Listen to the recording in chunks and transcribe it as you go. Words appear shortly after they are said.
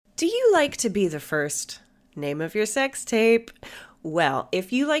Do you like to be the first? Name of your sex tape. Well,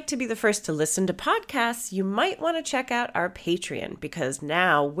 if you like to be the first to listen to podcasts, you might want to check out our Patreon, because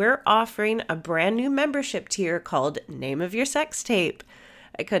now we're offering a brand new membership tier called Name of Your Sex Tape.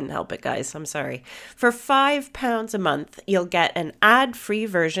 I couldn't help it, guys. I'm sorry. For £5 a month, you'll get an ad-free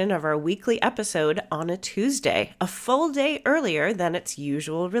version of our weekly episode on a Tuesday, a full day earlier than its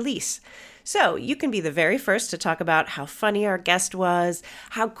usual release. So you can be the very first to talk about how funny our guest was,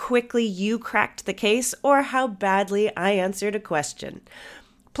 how quickly you cracked the case, or how badly I answered a question.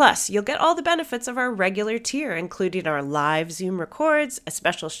 Plus, you'll get all the benefits of our regular tier, including our live Zoom records, a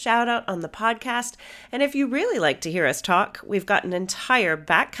special shout out on the podcast, and if you really like to hear us talk, we've got an entire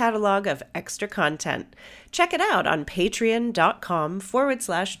back catalog of extra content. Check it out on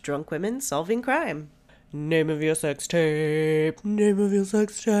patreon.com/drunkwomensolvingcrime. Name of your sex tape. Name of your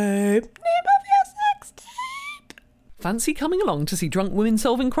sex tape. Name of your sex tape. Fancy coming along to see Drunk Women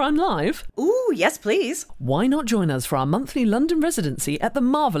Solving Crime live? Ooh, yes, please. Why not join us for our monthly London residency at the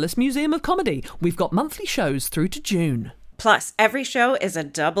Marvellous Museum of Comedy? We've got monthly shows through to June. Plus, every show is a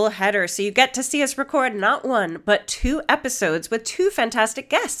double header, so you get to see us record not one, but 2 episodes with 2 fantastic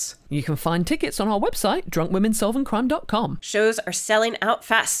guests. You can find tickets on our website, drunkwomensolvingcrime.com. Shows are selling out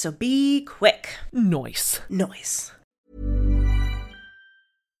fast, so be quick. Nice.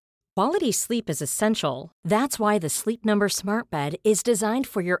 Quality sleep is essential. That's why the Sleep Number Smart Bed is designed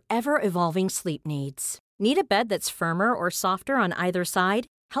for your ever-evolving sleep needs. Need a bed that's firmer or softer on either side?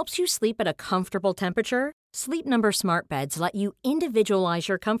 Helps you sleep at a comfortable temperature? Sleep Number Smart Beds let you individualize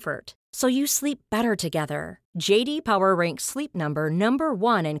your comfort, so you sleep better together. J.D. Power ranks Sleep Number number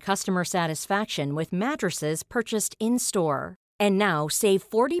 1 in customer satisfaction with mattresses purchased in-store. And now, save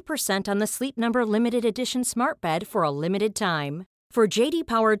 40% on the Sleep Number Limited Edition Smart Bed for a limited time. For J.D.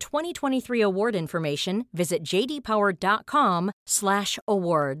 Power 2023 award information, visit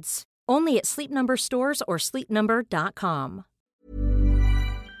jdpower.com/awards. Only at Sleep Number stores or sleepnumber.com.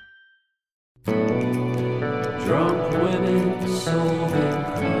 Drunk women solving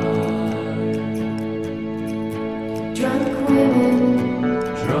crime. Drunk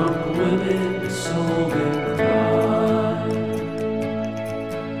women solving crime.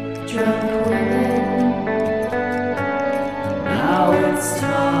 Drunk women. Now it's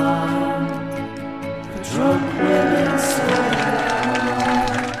time for Drunk Women Solving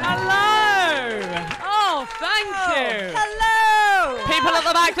Crime. Hello! Oh, thank you. Hello! People at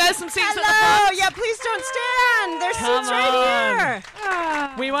the back, there's some seats at the Hello! front. Yeah, please don't stand. There's Come seats right here.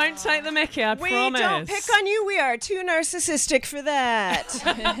 We won't take the mickey, I We promise. don't pick on you. We are too narcissistic for that.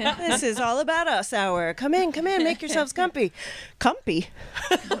 This is all about us hour. Come in, make yourselves comfy. Comfy?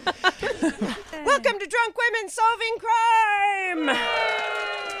 Welcome to Drunk Women Solving Crime!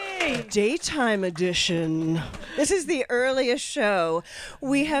 Daytime edition. This is the earliest show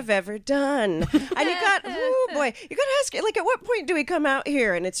we have ever done. And you got to ask, like, at what point do we come out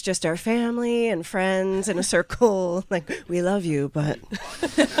here and it's just our family and friends in a circle? Like, we love you, but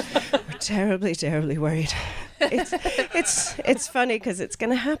we're terribly, terribly worried. It's funny because it's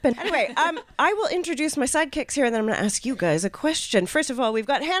going to happen. Anyway, I will introduce my sidekicks here, and then I'm going to ask you guys a question. First of all, we've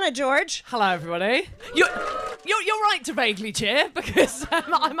got Hannah George. Hello, everybody. You're right to vaguely cheer, because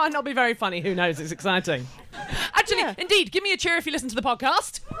I might not be very funny. Who knows? It's exciting. Actually, indeed, give me a cheer if you listen to the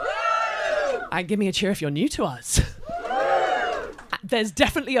podcast. And give me a cheer if you're new to us. There's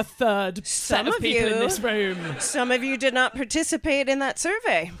definitely a third set of people in this room. Some of you did not participate in that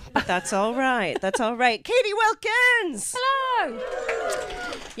survey, but that's all right. That's all right. Katie Wilkins. Hello.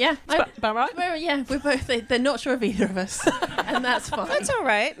 Yeah, about right? We're both. They're not sure of either of us, and that's fine. That's all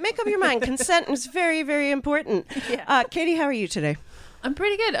right. Make up your mind. Consent is very, very important. Yeah. Katie, how are you today? I'm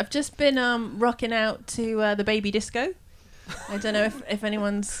pretty good. I've just been rocking out to the baby disco. I don't know if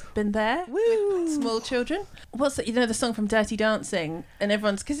anyone's been there. Woo. With small children. What's that? You know the song from Dirty Dancing, and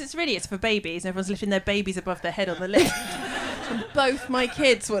everyone's, because it's for babies, and everyone's lifting their babies above their head on the lift. And both my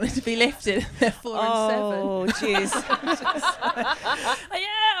kids wanted to be lifted. They're 4 and 7. Oh, jeez.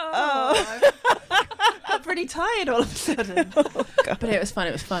 I'm pretty tired all of a sudden. Oh, God. But it was fun.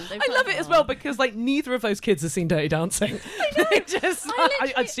 I love it as well, because neither of those kids have seen Dirty Dancing.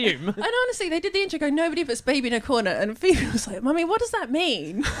 I assume. And honestly, they did the intro going, nobody puts baby in a corner, and Phoebe was like, Mummy, what does that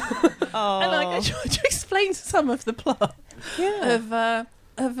mean? Oh. And I tried to explain some of the plot of a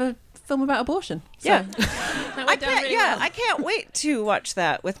film about abortion. Yeah. That went down really well. I can't wait to watch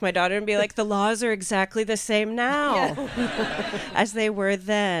that with my daughter and be like, the laws are exactly the same now as they were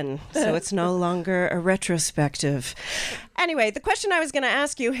then. So it's no longer a retrospective. Anyway, the question I was going to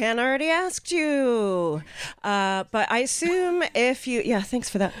ask you, Hannah already asked you. But I assume if you... Yeah, thanks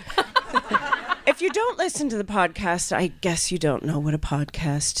for that. If if you don't listen to the podcast, I guess you don't know what a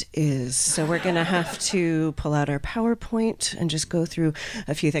podcast is. So we're going to have to pull out our PowerPoint and just go through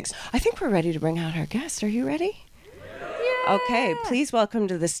a few things. I think we're ready to bring out our guest. Are you ready? Yeah. Okay, please welcome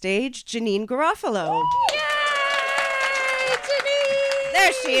to the stage Janine Garofalo. Yay, Janine!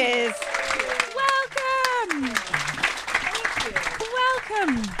 There she is. Welcome.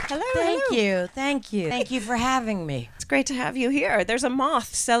 Welcome. Hello. Thank you. Thank you for having me. It's great to have you here. There's a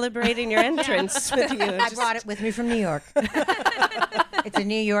moth celebrating your entrance with you. I brought it with me from New York. It's a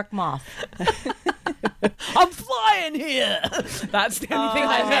New York moth. I'm flying here. That's the only thing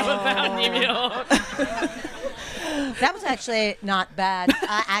I've ever found New York. That was actually not bad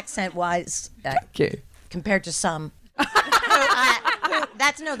accent-wise compared to some.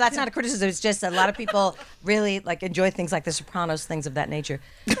 That's not a criticism. It's just a lot of people really enjoy things like The Sopranos, things of that nature,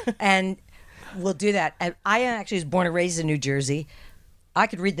 and will do that. And I actually was born and raised in New Jersey. I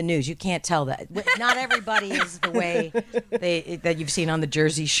could read the news. You can't tell that. Not everybody is the way that you've seen on the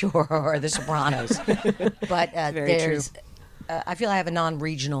Jersey Shore or The Sopranos. But there's, I feel I have a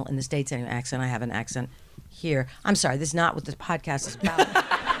non-regional in the States accent. I have an accent here. I'm sorry. This is not what the podcast is about.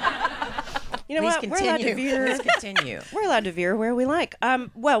 You know what? We're allowed to veer. Please continue. We're allowed to veer where we like.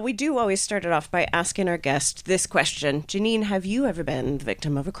 Well, we do always start it off by asking our guest this question. Janine, have you ever been the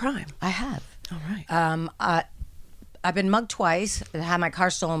victim of a crime? I have. All right. I've been mugged twice. I had my car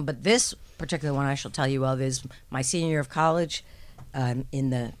stolen, but this particular one I shall tell you of is my senior year of college in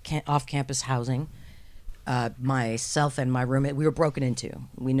the off-campus housing. Myself and my roommate, we were broken into.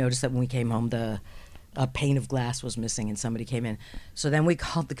 We noticed that when we came home, a pane of glass was missing and somebody came in. So then we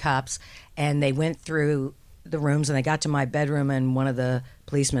called the cops and they went through the rooms and they got to my bedroom and one of the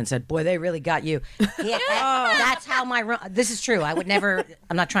policemen said, "Boy, they really got you." Yeah, that's how my room, this is true. I'm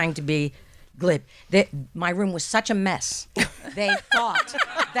not trying to be glib. My room was such a mess. They thought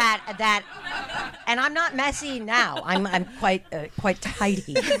that, and I'm not messy now. I'm quite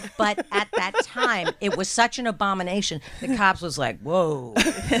tidy. But at that time, it was such an abomination. The cops was like, "Whoa,"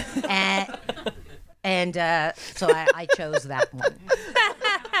 and so I chose that one.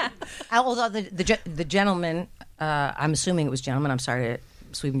 Although the gentleman, I'm assuming it was gentleman. I'm sorry to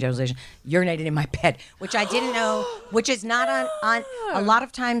sweeping generalization, urinated in my bed, which I didn't know, which is not on a lot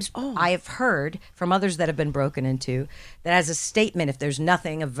of times. I have heard from others that have been broken into that as a statement, if there's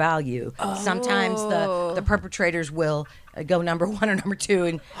nothing of value, sometimes the perpetrators will go number one or number two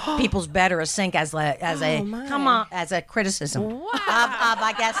in people's bed or a sink as a criticism of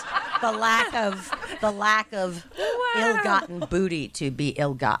I guess the lack of ill-gotten booty to be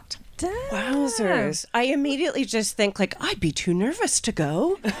ill-got. Wowzers. I immediately just think, I'd be too nervous to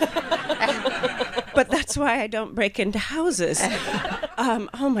go. But that's why I don't break into houses.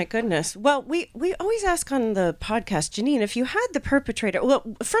 Oh, my goodness. Well, we always ask on the podcast, Janine, if you had the perpetrator. Well,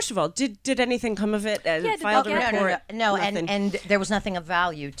 first of all, did anything come of it? Filed a report? No, and there was nothing of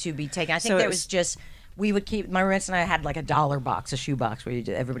value to be taken. I think there was just... We would keep, my roommates and I had a dollar box, a shoe box where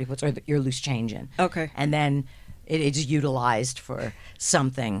everybody puts your loose change in. Okay. And then it's utilized for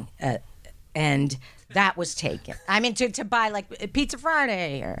something, and that was taken. I mean, to buy Pizza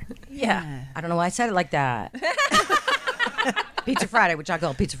Friday or I don't know why I said it like that. Pizza Friday, which I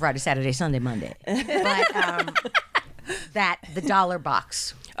call Pizza Friday, Saturday, Sunday, Monday. But that the dollar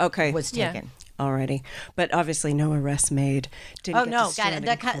box was taken. Already, but obviously no arrests made. Didn't get to stand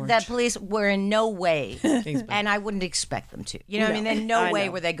in court. The police were in no way, and I wouldn't expect them to. You know what I mean? In no way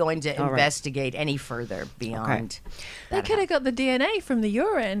were they going to investigate any further beyond. They could have got the DNA from the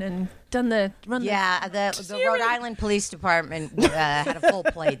urine and done the run. Yeah, the Rhode Island Police Department had a full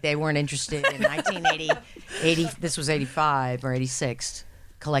plate. They weren't interested in 1980. This was 85 or 86.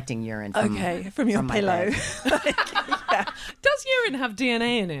 Collecting urine. From your pillow. Does urine have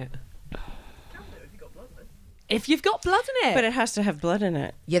DNA in it? If you've got blood in it. But it has to have blood in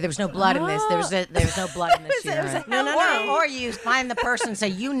it. Yeah, there was no blood in this. There was no blood in this urine. Or you find the person and say,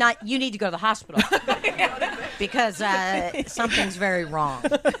 you need to go to the hospital. Because something's very wrong.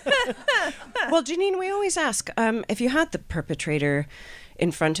 Well, Janine, we always ask, if you had the perpetrator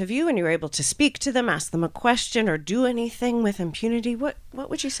in front of you and you were able to speak to them, ask them a question, or do anything with impunity, what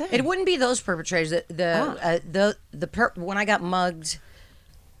would you say? It wouldn't be those perpetrators. When I got mugged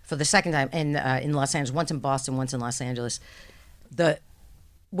for the second time in Los Angeles, once in Boston, once in Los Angeles,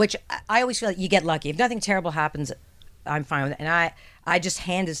 which I always feel like you get lucky. If nothing terrible happens, I'm fine with it. And I just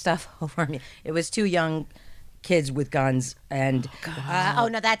handed stuff over me. It was two young kids with guns, and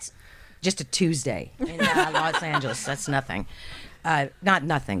no, that's just a Tuesday in Los Angeles. That's nothing. Not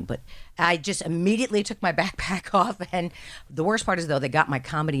nothing, but I just immediately took my backpack off. And the worst part is, though, they got my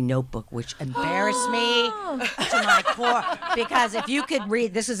comedy notebook, which embarrassed me to my core. Because if you could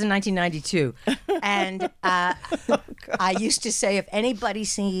read, this is in 1992. And I used to say, if anybody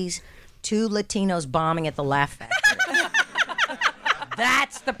sees two Latinos bombing at the Laugh Factory,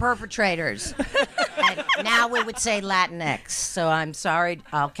 that's the perpetrators. And now we would say Latinx. So I'm sorry,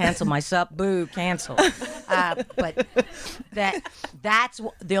 I'll cancel myself. Boo, cancel. But that's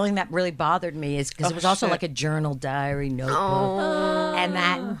the only thing that really bothered me is because it was also like a journal diary notebook, and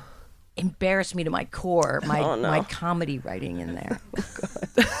that embarrassed me to my core. My comedy writing in there.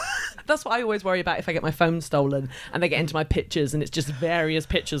 That's what I always worry about if I get my phone stolen and they get into my pictures and it's just various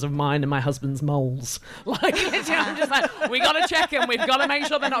pictures of mine and my husband's moles. Like, I'm just like, we got to check them. We've got to make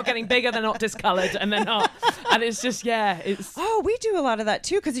sure they're not getting bigger, they're not discoloured, and they're not. And it's just, it's... Oh, we do a lot of that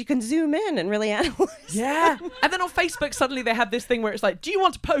too, because you can zoom in and really analyze. Yeah. And then on Facebook, suddenly they have this thing where it's like, do you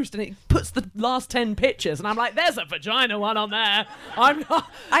want to post? And it puts the last 10 pictures. And I'm like, there's a vagina one on there. I'm not...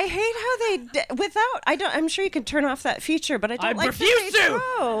 I hate how they, I'm sure you can turn off that feature, but I don't like refuse that they to.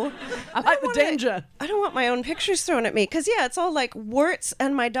 throw. I like the danger. I don't want my own pictures thrown at me, because it's all like warts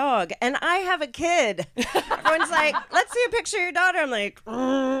and my dog, and I have a kid. Everyone's like, let's see a picture of your daughter. I'm like,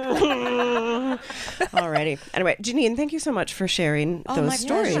 alrighty. Anyway, Janine, thank you so much for sharing those my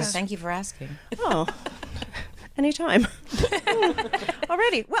stories. pleasure. Thank you for asking. Oh, anytime.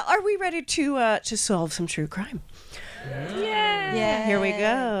 Alrighty. Well, are we ready to solve some true crime? Yeah. Here we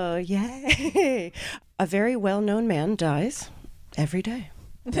go. Yay. A very well-known man dies every day.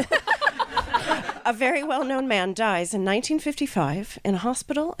 A very well-known man dies in 1955 in a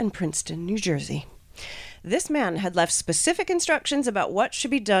hospital in Princeton, New Jersey. This man had left specific instructions about what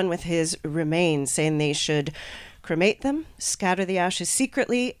should be done with his remains, saying they should cremate them, scatter the ashes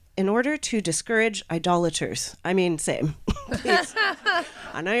secretly in order to discourage idolaters. I mean, same. Please.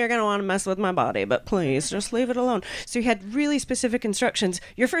 I know you're going to want to mess with my body, but please just leave it alone. So he had really specific instructions.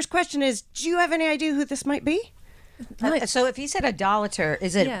 Your first question is, do you have any idea who this might be? So if he said idolater,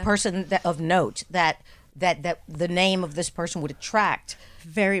 is it a person of note that the name of this person would attract?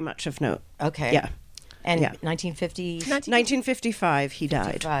 Very much of note. Okay. Yeah. And Yeah. 1950s? 1955, he died.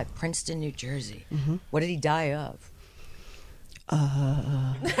 55, Princeton, New Jersey. What did he die of?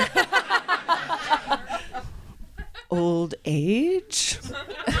 Old age?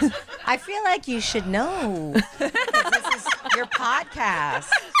 I feel like you should know. This is your podcast.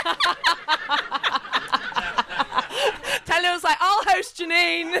 Taylor was like, I'll host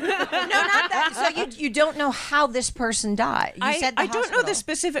Janine. No, not that. So you don't know how this person died. You said the I don't know hospital. the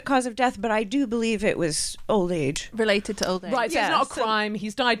specific cause of death, but I do believe it was old age. Related to old age. Right, so Yeah, it's not a so- crime.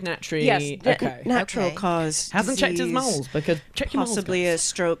 He's died naturally. Yes, Okay. natural Okay. cause. Hasn't checked his disease, moles, because check your moles, Possibly guys. a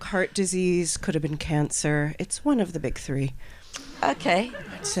stroke, heart disease, could have been cancer. It's one of the big three, Okay.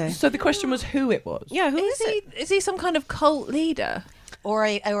 I'd say. So the question was who it was. Yeah, who is it? Is he some kind of cult leader? Or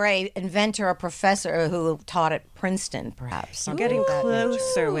a inventor, a professor who taught at Princeton, perhaps. I'm getting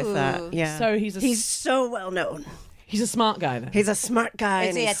closer with that. Yeah. So he's so well known. he's a smart guy then. He's a smart guy. Is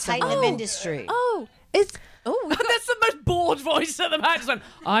and he a he's so- titan of industry? Oh, it's... Oh, That's the most bored voice at the back. Just went,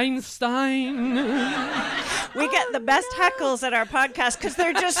 Einstein. We get the best heckles at our podcast because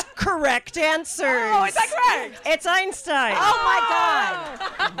they're just correct answers. Oh, is that correct? It's Einstein. Oh my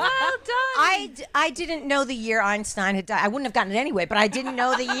God! well done. I didn't know the year Einstein had died. I wouldn't have gotten it anyway, but I didn't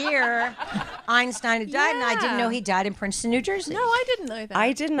know the year Einstein had died, and I didn't know he died in Princeton, New Jersey. No, I didn't know that.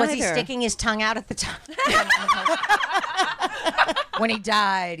 I didn't Was either. he sticking his tongue out at the time? When he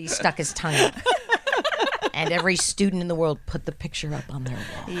died, he stuck his tongue out. And every student in the world put the picture up on their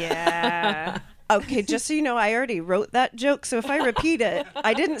wall. Yeah. Okay, just so you know, I already wrote that joke, so if I repeat it,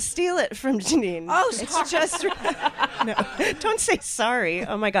 I didn't steal it from Janine. Oh, it's just no. Don't say sorry.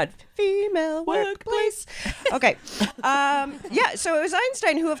 Oh my God, female workplace. Okay, yeah. So it was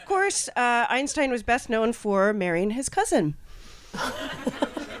Einstein, who, of course, Einstein was best known for marrying his cousin.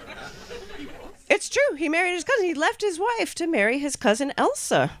 It's true. He married his cousin. He left his wife to marry his cousin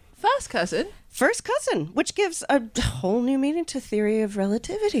Elsa. First cousin. First cousin, which gives a whole new meaning to theory of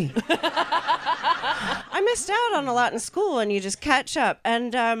relativity. I missed out on a lot in school, and you just catch up.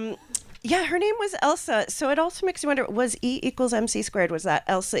 And yeah, her name was Elsa, so it also makes you wonder, was E equals MC squared? Was that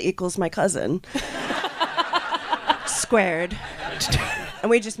Elsa equals my cousin? Squared. And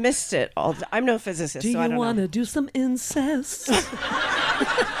we just missed it all. I'm no physicist, Do so I you don't want know. to do some incest? Now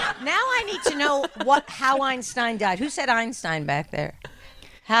I need to know how Einstein died. Who said Einstein back there?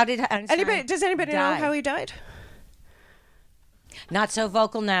 How did Einstein Does anybody know die? how he died? Not so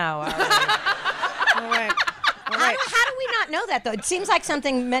vocal now. All right. All right. All right. How do we not know that though. It seems like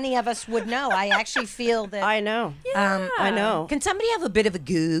something many of us would know. I actually feel that. I know. I know. Can somebody have a bit of a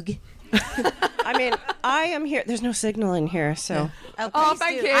goog? I mean, I am here. There's no signal in here, so. Oh, Oh, please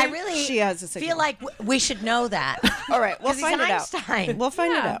thank do. you. I really She has a signal. feel like we should know that. All right, we'll 'Cause he's find it Einstein. out. We'll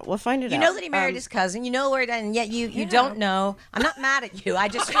find it out. We'll find it You out. know that he married his cousin. You know where, and yet you don't know. I'm not mad at you. I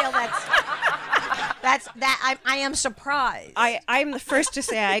just feel I am surprised. I'm the first to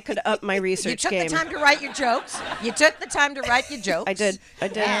say I could up my research You took game. the time to write your jokes. You took the time to write your jokes. I did.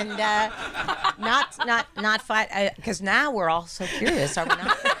 And not fight because now we're all so curious, are we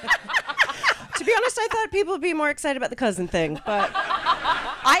not? To be honest, I thought people would be more excited about the cousin thing, but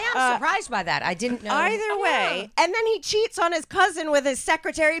I am surprised by that. I didn't know. either way. And then he cheats on his cousin with his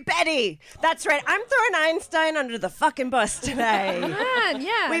secretary, Betty. That's right. I'm throwing Einstein under the fucking bus today. Man,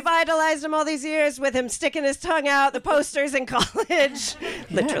 yeah. We've idolized him all these years with him sticking his tongue out, the posters in college.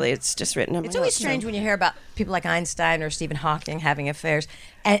 Literally, it's just written on It's my always notes. strange when you hear about people like Einstein or Stephen Hawking having affairs,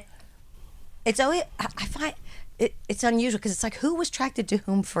 and it's always I find it's unusual because it's like who was attracted to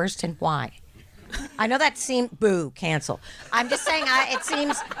whom first and why. I know that seemed cancel. I'm just saying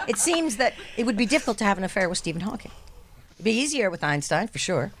it seems that it would be difficult to have an affair with Stephen Hawking. It'd be easier with Einstein for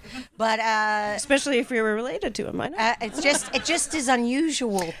sure, but Especially if we were related to him. I know. it just is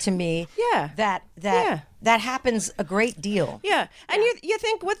unusual to me. Yeah. That happens a great deal. Yeah, and you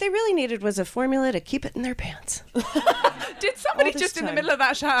think what they really needed was a formula to keep it in their pants. Did somebody All this just in the time. middle of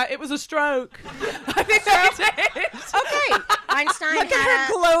that shout, it was a stroke? I think that is. Okay, Einstein Look at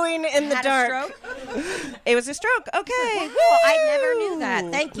her glowing in the had a dark. stroke. It was a stroke. Okay. Oh, I never knew that.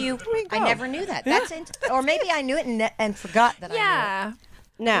 Woo. Thank you. There we I go. never knew that. That's or maybe I knew it and forgot that I Yeah.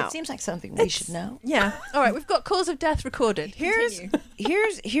 knew Now, it. It seems like something we should know. Yeah. All right, we've got cause of death recorded. here's Continue.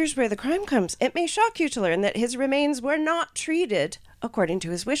 here's where the crime comes. It may shock you to learn that his remains were not treated according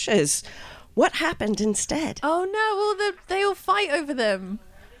to his wishes. What happened instead? Oh no! They all fight over them.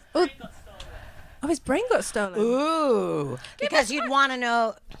 Oh, his brain got stolen. Ooh, because you'd want to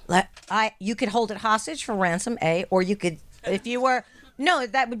know. You could hold it hostage for ransom, or you could, if you were,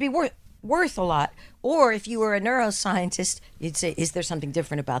 that would be worth a lot. Or if you were a neuroscientist, you'd say, is there something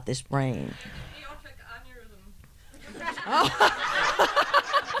different about this brain?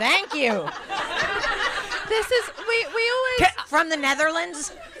 Thank you. This is we always. From the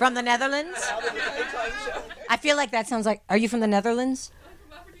Netherlands? From the Netherlands? I feel like that sounds like. Are you from the Netherlands?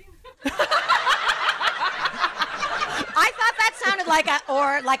 I thought that sounded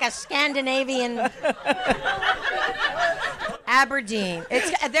like a Scandinavian. Aberdeen.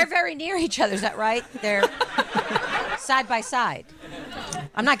 They're very near each other. Is that right? They're side by side.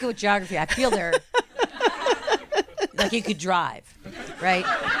 I'm not good with geography. I feel they're like you could drive, right?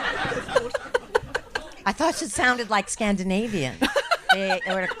 I thought it sounded like Scandinavian. They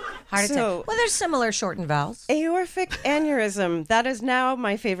were hard to So- Well, there's similar shortened vowels. Aortic aneurysm. That is now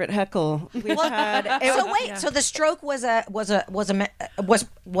my favorite heckle we've had. So the stroke was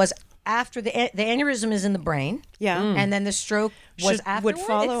after the aneurysm is in the brain. Yeah. And then the stroke was Should- afterwards. would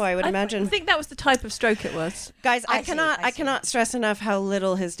follow, I would I imagine. think that was the type of stroke it was. Guys, I see, cannot I I see. cannot stress enough how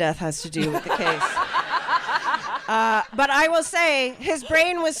little his death has to do with the case. But I will say his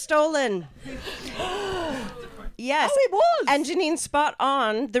brain was stolen. Yes. Oh, it was. And Janine's spot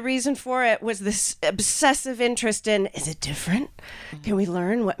on. The reason for it was this obsessive interest in, is it different? Can we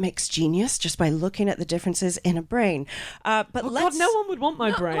learn what makes genius just by looking at the differences in a brain? But Oh, God, let's... no one would want my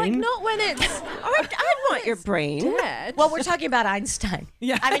brain. Like not when it's I'd want your brain. dead. Well, we're talking about Einstein.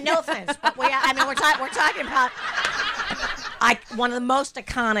 Yeah. I mean, no offense, but we're talking about one of the most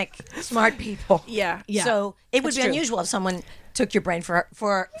iconic smart people. Yeah. Yeah. So it would That's be true. unusual if someone took your brain for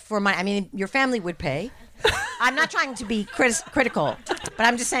money. I mean, your family would pay. I'm not trying to be critical, but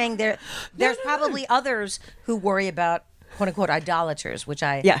I'm just saying there's probably others who worry about quote unquote idolaters, which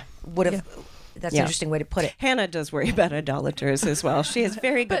I would have. That's an Yeah. interesting way to put it. Hannah does worry about idolaters as well. She has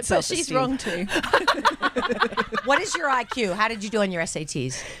very good But self-esteem. she's wrong too. What is your IQ? How did you do on your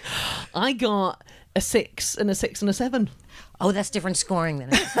SATs? I got a 6 and a 6 and a 7. Oh, that's different scoring than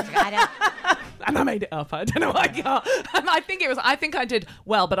I don't. And I made it up. I don't know what I got. I think I did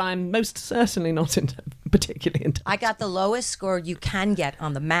well, but I'm most certainly not particularly into. I got the lowest score you can get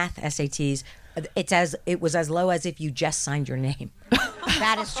on the math SATs. It was as low as if you just signed your name.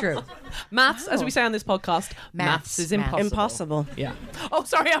 That is true. Maths, as we say on this podcast, maths is Maths. impossible. Impossible. Yeah. Oh,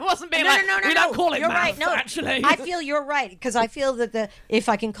 sorry, I wasn't being No, like, no, we don't call it You're maths, right. No, actually. I feel you're right because I feel that if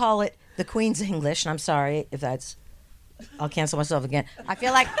I can call it the Queen's English, and I'm sorry if that's, I'll cancel myself again. I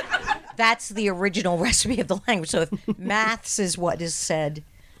feel like that's the original recipe of the language. So if maths is what is said,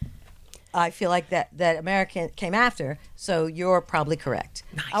 I feel like that American came after, so you're probably correct.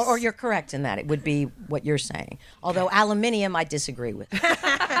 Nice. Or you're correct in that. It would be what you're saying. Although aluminium, I disagree with.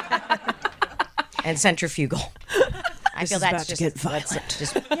 And centrifugal. I feel that's just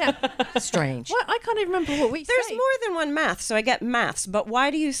strange. Well, I can't even remember what we There's say. more than one math, so I get maths. But why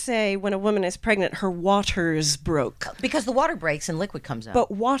do you say when a woman is pregnant, her waters broke? Because the water breaks and liquid comes out.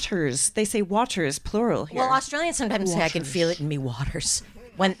 But waters, they say waters, plural here. Well, Australians sometimes say I can feel it in me waters.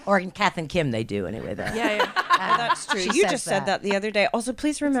 Or in Kath and Kim, they do anyway. Yeah. That's true. She You says just said that. that the other day. Also,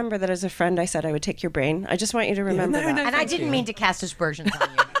 please remember that as a friend, I said I would take your brain. I just want you to remember that. And I didn't mean to cast aspersions on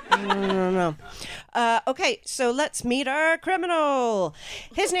you. No. Okay, so let's meet our criminal.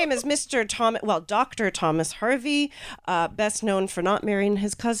 His name is Dr. Thomas Harvey, best known for not marrying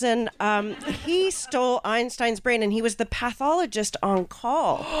his cousin. He stole Einstein's brain, and he was the pathologist on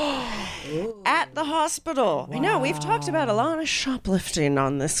call at the hospital. Wow. I know, we've talked about a lot of shoplifting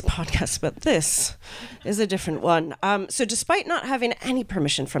on this podcast, but this is a different one. So despite not having any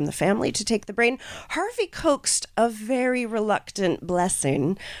permission from the family to take the brain, Harvey coaxed a very reluctant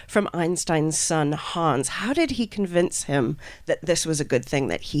blessing from Einstein's son, Hans. How did he convince him that this was a good thing,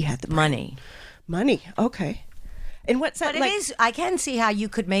 that he had the brain? Money, okay. And what's that But it is, I can see how you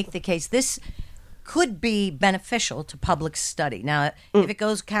could make the case. This could be beneficial to public study. Now, if it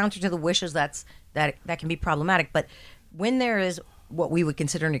goes counter to the wishes, that can be problematic. But when there is what we would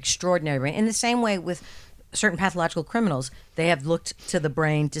consider an extraordinary brain, in the same way with certain pathological criminals, they have looked to the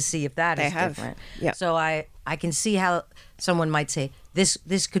brain to see if that is different. Yep. So I can see how someone might say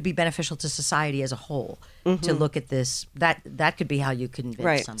this could be beneficial to society as a whole to look at this. That could be how you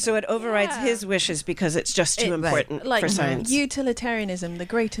convince somebody. So it overrides his wishes because it's just too important Like for science. utilitarianism, the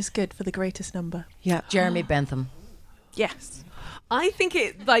greatest good for the greatest number. Yeah. Jeremy Bentham. Yes. I think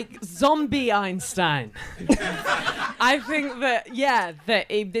it like zombie Einstein. I think that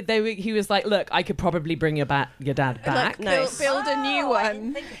he was like, look, I could probably bring your dad back. Like, Nice. build a new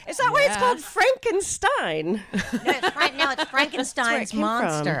one. Is that why it's called Frankenstein? No, it's Frankenstein's came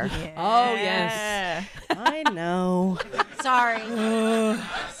monster. Oh yes. I know. Sorry.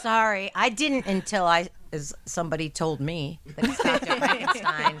 I didn't until somebody told me that it's Dr.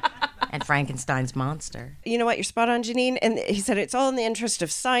 Frankenstein and Frankenstein's monster. You know what? You're spot on, Janine. And he said it's all in the interest of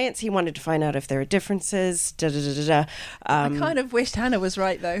science. He wanted to find out if there are differences. I kind of wished Hannah was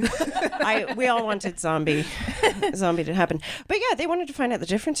right, though. We all wanted zombie to happen. But yeah, they wanted to find out the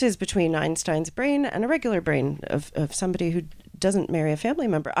differences between Einstein's brain and a regular brain of somebody who doesn't marry a family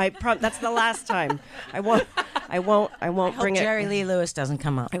member. That's the last time. I won't bring it. Jerry Lee Lewis doesn't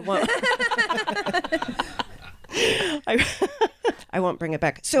come up. I won't. I won't bring it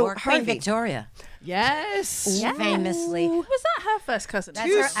back. So Or Queen Harvey, Victoria. Yes. Famously. Was that her first cousin?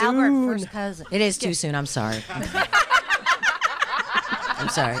 That's her Albert first cousin. It is too soon. I'm sorry. I'm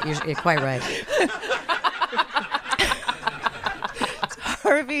sorry. You're quite right.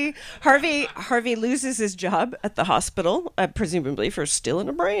 Harvey loses his job at the hospital, presumably for stealing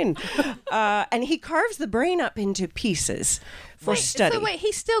a brain, and he carves the brain up into pieces for study. So wait,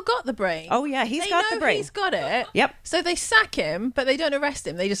 he's still got the brain? Oh yeah, he's They got know the brain. He's got it. Yep. So they sack him, but they don't arrest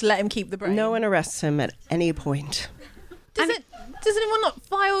him. They just let him keep the brain. No one arrests him at any point. Does anyone not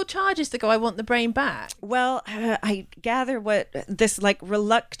file charges to go, I want the brain back? Well, I gather what this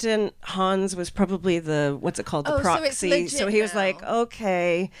reluctant Hans was probably the proxy. legit So he was now. like,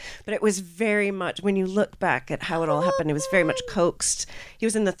 okay, but it was very much, when you look back at how it all happened, it was very much coaxed. He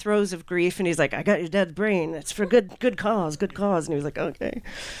was in the throes of grief, and he's like, I got your dead brain. It's for good cause. And he was like, okay,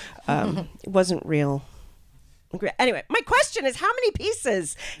 it wasn't real. Anyway, my question is, how many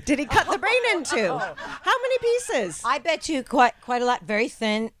pieces did he cut the brain into? How many pieces? I bet you quite a lot. Very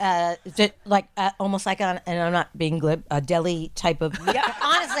thin, almost like and I'm not being glib, a deli type of. Yeah,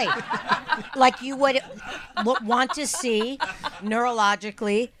 honestly, like you would want to see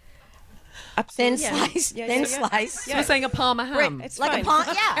neurologically. Thin slice, slice. So we're saying a Parma ham. It's like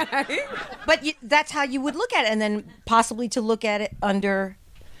fine. But that's how you would look at it, and then possibly to look at it under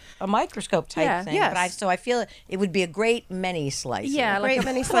a microscope type thing. Yes. But I feel it would be a great many slices. Yeah, like Great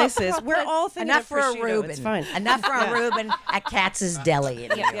many slices. We're all thinking enough of for a prosciutto. Reuben. It's fine. Enough for a Reuben at Katz's Deli.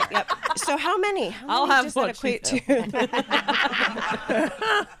 Yep. So how many? I'll many have does that what equate you to?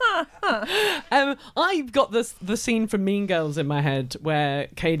 I've got the scene from Mean Girls in my head where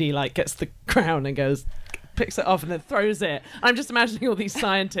Katie gets the crown and picks it off and then throws it. I'm just imagining all these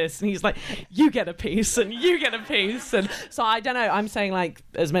scientists, and he's like, you get a piece and you get a piece. And so I don't know, I'm saying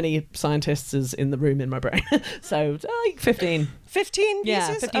as many scientists as in the room in my brain. So 15. 15 pieces?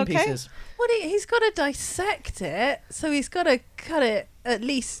 Yeah, 15 okay. pieces. Well, he's got to dissect it, so he's got to cut it at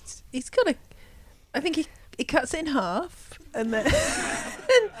least. I think he cuts it in half, and then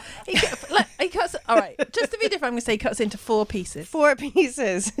He cuts. All right, just to be different, I'm going to say he cuts into 4 pieces. 4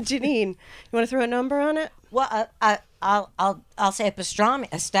 pieces. Janine, you want to throw a number on it? Well, I'll say a pastrami,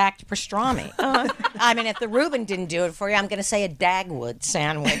 a stacked pastrami. I mean, if the Reuben didn't do it for you, I'm going to say a Dagwood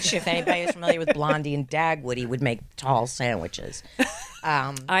sandwich. If anybody is familiar with Blondie and Dagwood, he would make tall sandwiches.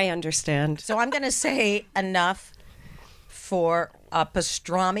 I understand. So I'm going to say enough for a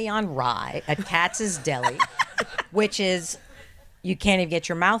pastrami on rye at Katz's Deli, which is, you can't even get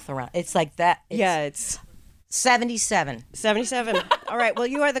your mouth around. It's like that. It's 77. 77. All right. Well,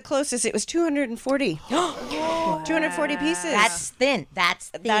 you are the closest. It was 240. 240 pieces. That's thin. That's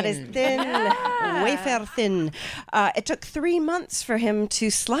thin. That is thin, wafer thin. It took 3 months for him to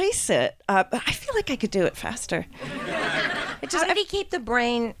slice it, but I feel like I could do it faster. How did he keep the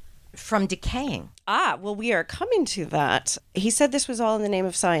brain from decaying? Well, we are coming to that. He said this was all in the name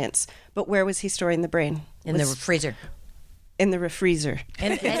of science, but where was he storing the brain? In the freezer. In the refreezer.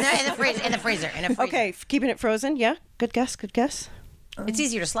 In the freezer. Okay, keeping it frozen. Yeah, good guess. Good guess. It's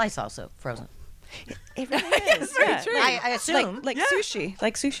easier to slice also, frozen. It really is. Yeah. true. I assume. Like sushi.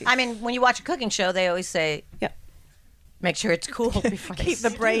 Like sushi. I mean, when you watch a cooking show, they always say, Yeah. make sure it's cool before they Keep the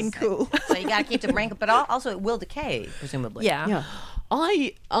brain cool. So you got to keep the brain, but also it will decay, presumably. Yeah. Yeah.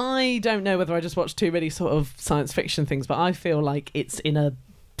 I don't know whether I just watch too many sort of science fiction things, but I feel like it's in a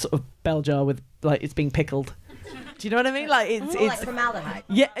sort of bell jar with, like, it's being pickled. Do you know what I mean? Like it's Like formaldehyde.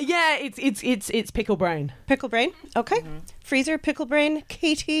 yeah, it's pickle brain. Pickle brain. Okay. Freezer, pickle brain.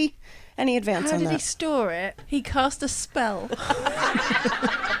 Katie, any advance How on did he that? store it? He cast a spell.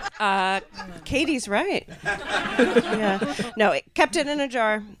 Katie's right. Yeah. No, it kept it in a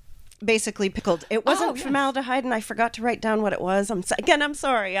jar. Basically pickled. It wasn't formaldehyde, and I forgot to write down what it was. I'm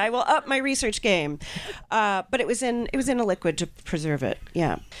sorry. I will up my research game. But it was in a liquid to preserve it.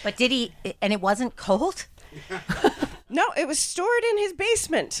 Yeah. But did he, and it wasn't cold? No, it was stored in his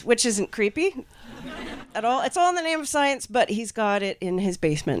basement, which isn't creepy at all. It's all in the name of science, but he's got it in his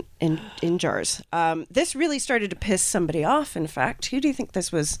basement in jars. This really started to piss somebody off, in fact. Who do you think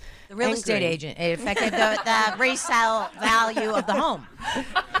this was? The real estate angering? agent. It affected the resale value of the home,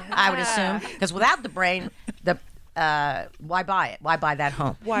 I would assume. Because without the brain, why buy it? Why buy that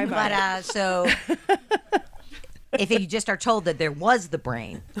home? Why buy it? So if you just are told that there was the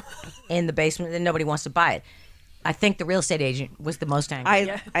brain in the basement, then nobody wants to buy it. I think the real estate agent was the most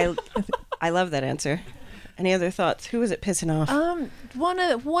angry. I love that answer. Any other thoughts? Who was it pissing off?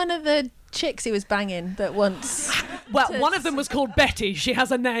 One of the chicks he was banging that once. Well, one of them was called Betty. She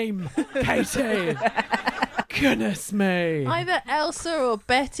has a name. Katie. Goodness me. Either Elsa or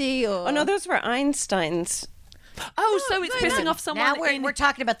Betty or. Oh no, those were Einstein's. Oh, so it's pissing off someone. Now we're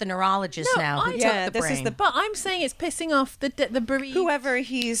talking about the neurologist No, now. Who yeah, took the this is brain. the- But I'm saying it's pissing off the bereaved. Whoever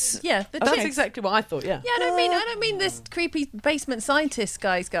he's. Yeah, the That's chicks. exactly what I thought. Yeah. Yeah, I don't mean this creepy basement scientist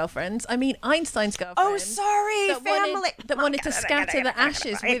guy's girlfriends. I mean Einstein's girlfriend. Oh, sorry, that family. wanted to scatter the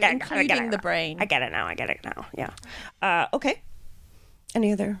ashes with including the brain. I get it now. Yeah. Okay.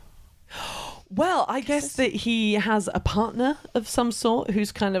 Any other? Well, I guess that he has a partner of some sort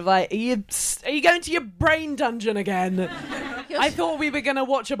who's kind of like, are you going to your brain dungeon again? I thought we were going to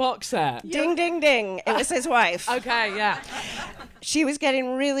watch a box set. Ding, ding, ding. It was his wife. Okay, yeah. She was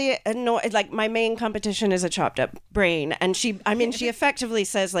getting really annoyed. Like, my main competition is a chopped up brain. And she effectively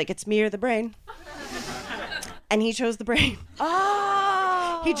says, like, it's me or the brain. And he chose the brain.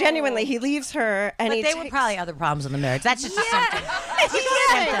 Oh. He leaves her and But there were probably other problems in the marriage. That's just a symptom.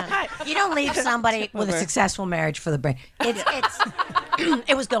 You don't leave somebody with a successful marriage for the brain.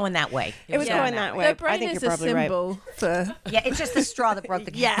 It was going that way. It was going that way. The brain I think is you're a probably right. symbol for. Yeah, it's just the straw that broke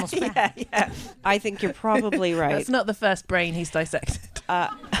the camel's back. Yeah. I think you're probably right. That's not the first brain he's dissected.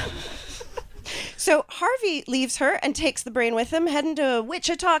 So Harvey leaves her and takes the brain with him, heading to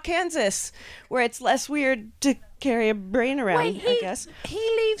Wichita, Kansas, where it's less weird to carry a brain around, I guess. He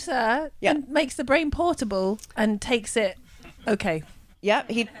leaves her Yeah. and makes the brain portable and takes it. Okay. Yeah,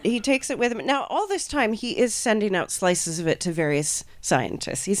 he takes it with him. Now, all this time, he is sending out slices of it to various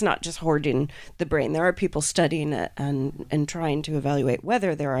scientists. He's not just hoarding the brain. There are people studying it and trying to evaluate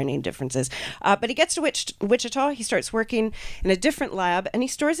whether there are any differences. But he gets to Wichita. He starts working in a different lab, and he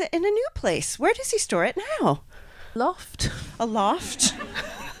stores it in a new place. Where does he store it now? Loft. A loft?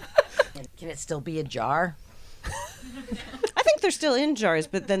 Can it still be a jar? I think they're still in jars,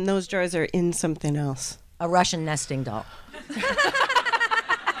 but then those jars are in something else. A Russian nesting doll.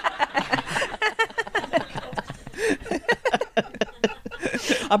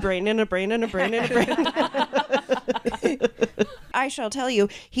 A brain and a brain and a brain and a brain. I shall tell you,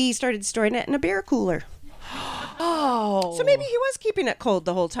 he started storing it in a beer cooler. Oh. So maybe he was keeping it cold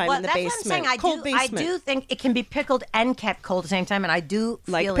the whole time in the that's basement. what I'm saying. Cold I basement. do think it can be pickled and kept cold at the same time, and I do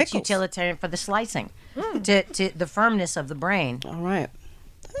Like feel it's pickles. utilitarian for the slicing, to the firmness of the brain. All right.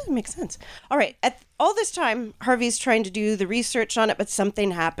 That makes sense. All right. At all this time, Harvey's trying to do the research on it, but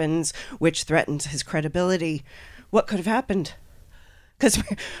something happens which threatens his credibility. What could have happened? Because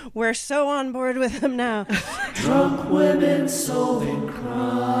we're so on board with him now. Drunk women solving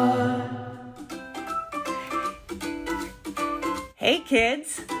crime. Hey,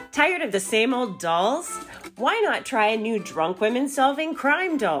 kids. Tired of the same old dolls? Why not try new Drunk Women Solving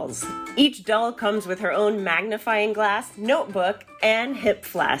Crime dolls? Each doll comes with her own magnifying glass, notebook, and hip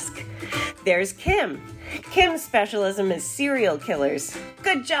flask. There's Kim. Kim's specialism is serial killers.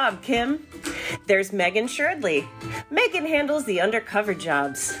 Good job, Kim. There's Megan Sherdley. Megan handles the undercover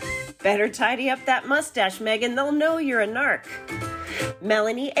jobs. Better tidy up that mustache, Megan. They'll know you're a narc.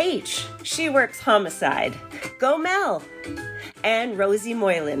 Melanie H. She works homicide. Go Mel. And Rosie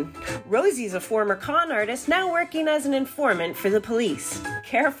Moylan. Rosie's a former con artist now working as an informant for the police.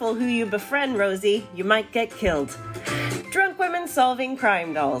 Careful who you befriend, Rosie. You might get killed. Drunk Women Solving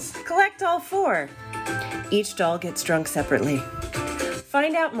Crime dolls. Collect all 4. Each doll gets drunk separately.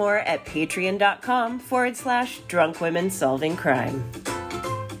 Find out more at patreon.com/Drunk Women Solving Crime.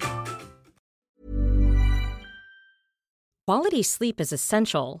 Quality sleep is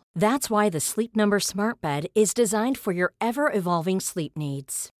essential. That's why the Sleep Number Smart Bed is designed for your ever-evolving sleep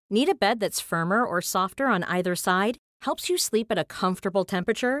needs. Need a bed that's firmer or softer on either side? Helps you sleep at a comfortable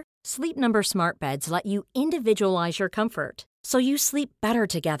temperature? Sleep Number Smart Beds let you individualize your comfort, so you sleep better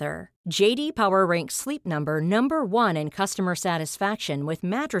together. J.D. Power ranks Sleep Number number 1 in customer satisfaction with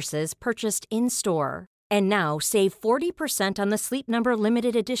mattresses purchased in-store. And now save 40% on the Sleep Number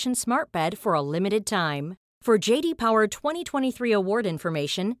Limited Edition Smart Bed for a limited time. For J.D. Power 2023 award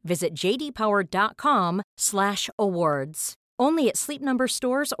information, visit jdpower.com/awards. Only at Sleep Number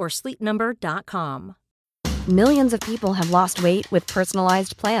stores or sleepnumber.com. Millions of people have lost weight with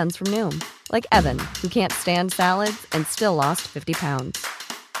personalized plans from Noom. Like Evan, who can't stand salads and still lost 50 pounds.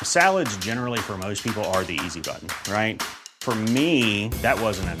 Salads generally for most people are the easy button, right? For me, that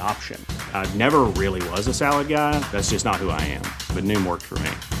wasn't an option. I never really was a salad guy. That's just not who I am. But Noom worked for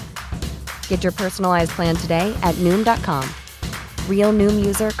me. Get your personalized plan today at Noom.com. Real Noom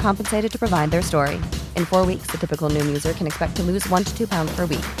user compensated to provide their story. In 4 weeks, the typical Noom user can expect to lose 1 to 2 pounds per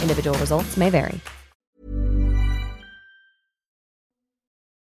week. Individual results may vary.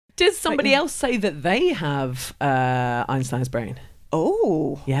 Did somebody else say that they have Einstein's brain?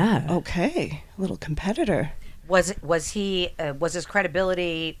 Oh. Yeah. Okay. A little competitor. Was his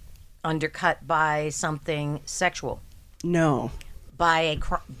credibility undercut by something sexual? No. By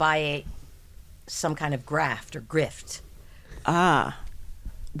some kind of graft or grift? Ah.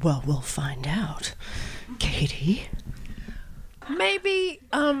 Well, we'll find out. Katie? Maybe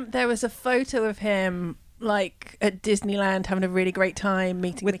there was a photo of him like at Disneyland having a really great time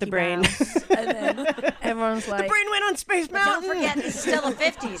meeting With Mickey the brain. Mouse. And then everyone's like, The brain went on Space Mountain. Don't forget, this is still the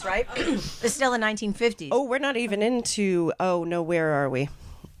 50s, right? This is still the 1950s. Oh, we're not even into. Oh no, where are we?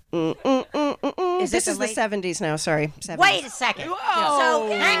 Is This it is the late- 70s now. Sorry. 70s. Wait a second. So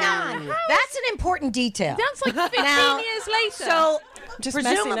hang on. That's an important detail. that's like 15 years later. So Just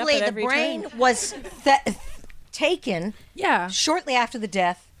messing up presumably at the every brain turn. was taken yeah. shortly after the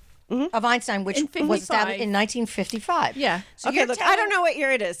death of Einstein, which In was 55. established in 1955. Yeah. So Okay, you're look, I telling- don't know what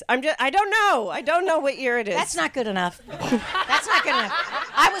year it is. I don't know. I don't know what year it is. That's not good enough. That's not good enough.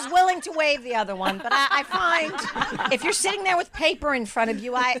 I was willing to waive the other one, but I find if you're sitting there with paper in front of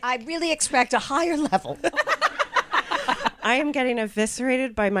you, I really expect a higher level. I am getting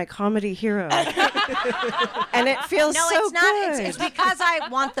eviscerated by my comedy hero. And it feels No, so it's not. good. It's because I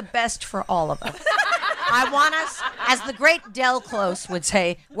want the best for all of us. I want us, as the great Del Close would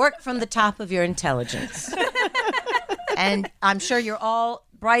say, work from the top of your intelligence. And I'm sure you're all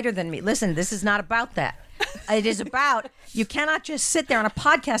brighter than me. Listen, this is not about that. It is about you cannot just sit there on a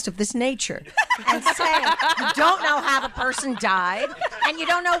podcast of this nature and say you don't know how the person died and you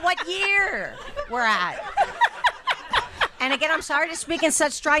don't know what year we're at. And again, I'm sorry to speak in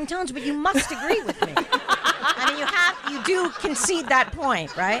such strident tones, but you must agree with me. I mean, you do concede that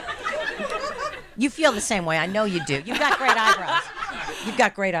point, right? You feel the same way. I know you do. You've got great eyebrows. You've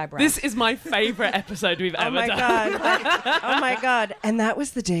got great eyebrows. This is my favourite episode we've Oh ever my done. God. Oh my God. And that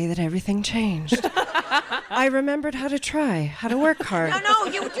was the day that everything changed. I remembered how to try, how to work hard. No,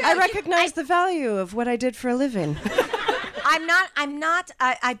 you do. I recognized the value of what I did for a living. I'm not.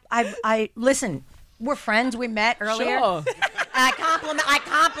 I listen. We're friends. We met earlier. Sure. I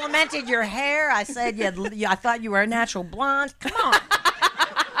complimented your hair. I said, I thought you were a natural blonde. Come on.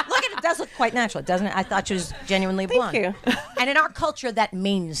 Look at it. does look quite natural, doesn't it? I thought she was genuinely blonde. you. And in our culture, that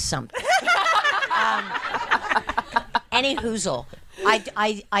means something. Any hoozle.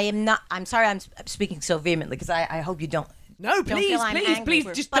 I am not. I'm sorry. I'm speaking so vehemently because I hope you don't. No, don't please, feel I'm please, angry.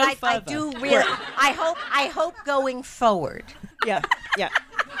 please, just but go I further. do really. I hope going forward. Yeah, yeah.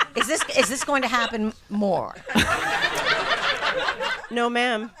 Is this going to happen more? No,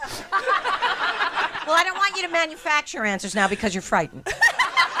 ma'am. Well, I don't want you to manufacture answers now because you're frightened.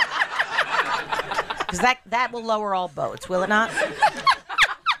 Because that will lower all boats, will it not?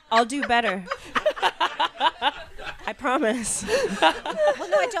 I'll do better. I promise. Well,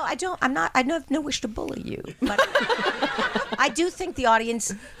 no, I don't. I'm not. I have no wish to bully you, but I do think the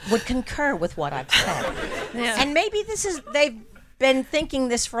audience would concur with what I've said. Yeah. And maybe they've been thinking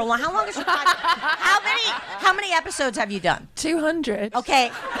this for a long. How long is your podcast? How many episodes have you done? 200.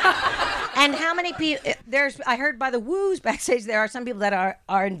 Okay. And how many people? I heard by the woos backstage there are some people that are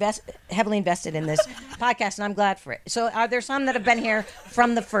heavily invested in this podcast, and I'm glad for it. So, are there some that have been here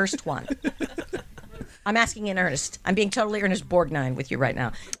from the first one? I'm asking in earnest. I'm being totally Ernest Borgnine with you right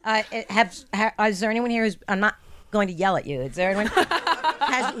now. Is there anyone here who's? I'm not going to yell at you. Is there anyone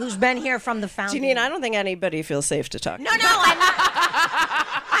who's been here from the founding? Janine, I don't think anybody feels safe to talk. No, I'm not.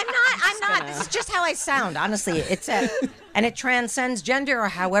 I'm not. This is just how I sound. Honestly, and it transcends gender or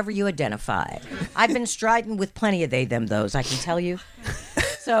however you identify. I've been striding with plenty of they, them, those. I can tell you.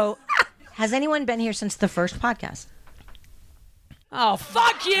 So, has anyone been here since the first podcast? Oh,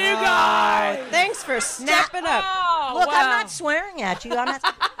 fuck you guys! Thanks for stepping up. Oh, Look, wow. I'm not swearing at you. I'm not.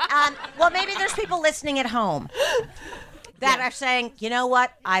 Well, maybe there's people listening at home that are saying, you know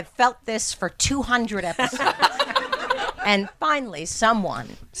what? I've felt this for 200 episodes. And finally,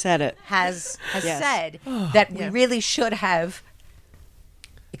 someone Said it. has Yes. said that we really should have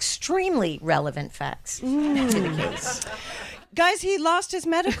extremely relevant facts to the case. Guys, he lost his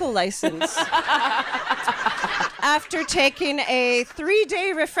medical license after taking a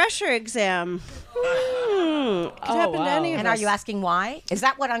 3-day refresher exam. Could happen to any of And us. are you asking why? Is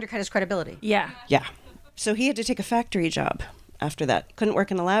that what undercut his credibility? Yeah. Yeah. So he had to take a factory job after that. Couldn't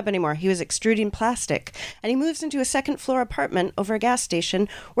work in the lab anymore. He was extruding plastic. And he moves into a second-floor apartment over a gas station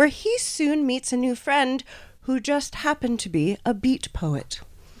where he soon meets a new friend who just happened to be a beat poet.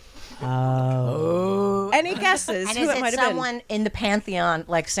 Oh. Any guesses And who is it it might have been? someone in the Pantheon,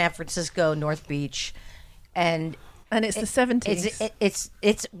 like San Francisco, North Beach, and And it's the 70s.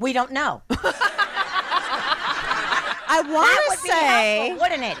 it's we don't know. I want That to would be say... helpful,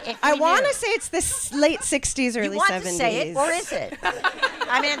 wouldn't it? If I we want knew? to say it's the late 60s, early You want 70s. to say it, or is it?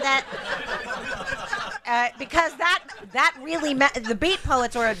 I mean that because that really the beat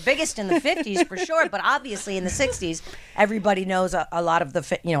poets were biggest in the 50s for sure, but obviously in the 60s everybody knows a lot of the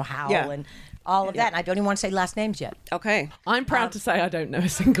Howl Yeah. and all of that. And I don't even want to say last names yet. Okay. I'm proud to say I don't know a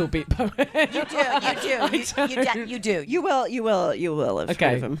single beat poet. You do. You will have Okay.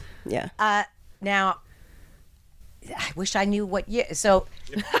 heard of him. Yeah. Now, I wish I knew what year. So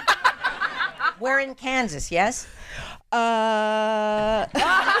we're in Kansas, yes?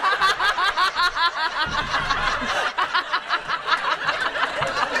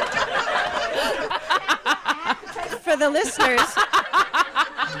 For the listeners,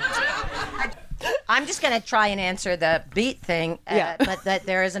 I'm just going to try and answer the beat thing, Yeah. but that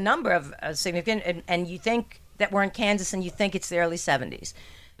there is a number of significant, and you think that we're in Kansas and you think it's the early 70s.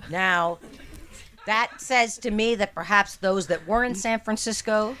 Now, that says to me that perhaps those that were in San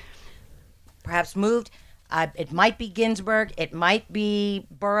Francisco perhaps moved. It might be Ginsburg. It might be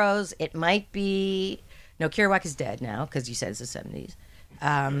Burroughs. It might be... No, Kerouac is dead now because you said it's the 70s.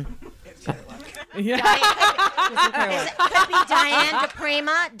 It could be Diane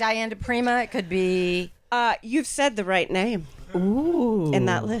DePrima. Diane DePrima. It could be... you've said the right name in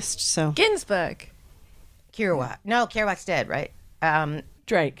that list. So Ginsburg. Kerouac. No, Kerouac's dead, right?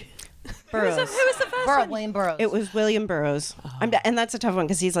 Drake. Burroughs. Who was the first one? William Burroughs. It was William Burroughs. And that's a tough one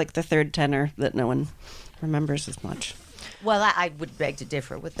because he's like the third tenor that no one remembers as much. Well, I would beg to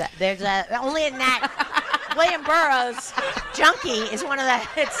differ with that. There's only in that William Burroughs, Junkie is one of the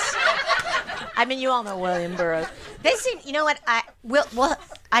hits. I mean, you all know William Burroughs. They seem, you know what?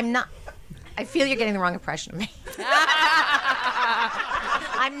 I'm not. I feel you're getting the wrong impression of me.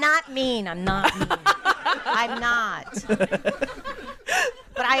 I'm not mean. I'm not.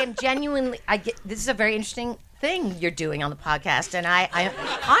 But I am genuinely. This is a very interesting thing you're doing on the podcast, and I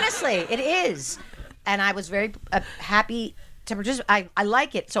honestly, it is. And I was very happy to participate. I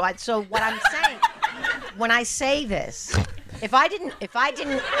like it. So what I'm saying, when I say this, if I didn't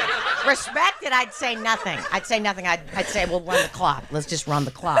respect it, I'd say nothing. I'd say, well, run the clock. Let's just run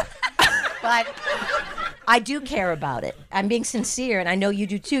the clock. But I do care about it. I'm being sincere, and I know you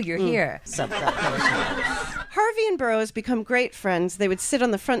do too. You're here. So, Harvey and Burroughs become great friends. They would sit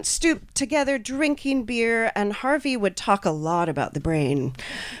on the front stoop together drinking beer, and Harvey would talk a lot about the brain,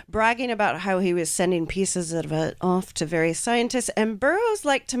 bragging about how he was sending pieces of it off to various scientists, and Burroughs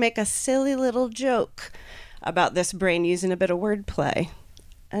liked to make a silly little joke about this brain using a bit of wordplay.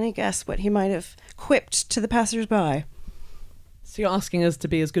 Any guess what he might have quipped to the passersby? So you're asking us to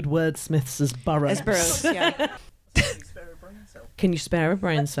be as good wordsmiths as Burroughs. As Burroughs, yeah. Can you spare a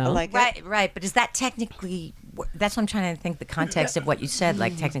brain cell? Like it. right. But is that technically? That's what I'm trying to think. The context of what you said,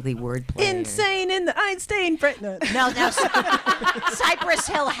 like technically wordplay. Insane in the Einstein brain. No. No. Cypress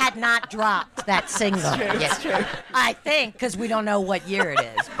Hill had not dropped that single. It's true. I think because we don't know what year it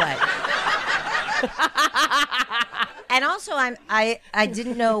is, but. And also, I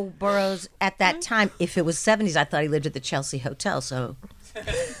didn't know Burroughs at that time. If it was 70s, I thought he lived at the Chelsea Hotel. So.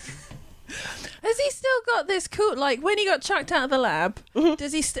 Has he still got this cool? Like when he got chucked out of the lab,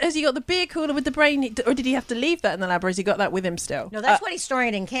 has he got the beer cooler with the brain, or did he have to leave that in the lab, or has he got that with him still? No, that's what he's storing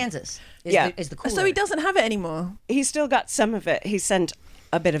it in Kansas. Is the cooler. So he doesn't have it anymore. He still got some of it. He sent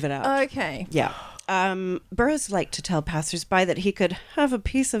a bit of it out. Okay. Yeah. Burroughs liked to tell passersby that he could have a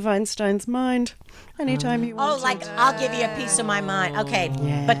piece of Einstein's mind anytime he wanted. Oh, like I'll give you a piece of my mind. Okay,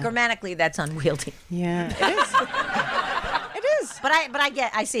 but grammatically that's unwieldy. Yeah, it is. It is. But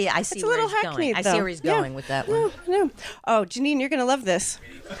I see It's a where little he's going. hackneyed, I see though. where he's going with that one. No. Oh, Janine, you're gonna love this.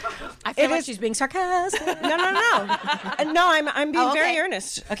 I feel It like is- she's being sarcastic. No. No, I'm being Oh, okay. very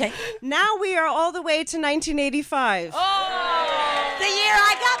earnest. Okay. Now we are all the way to 1985. The year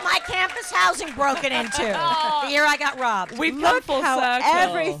I got my campus housing broken into. The year I got robbed. We've come Look full how circle.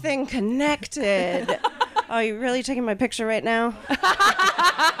 everything connected. Oh, you really taking my picture right now?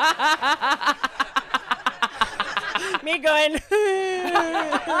 Me going.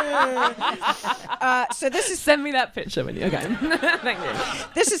 So this is Send me that picture when you. Okay. Thank you.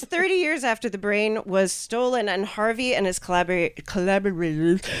 This is 30 years after the brain was stolen, and Harvey and his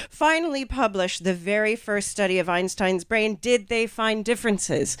collaborators finally published the very first study of Einstein's brain. Did they find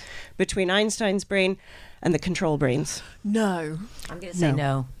differences between Einstein's brain and the control brains? No. I'm going to say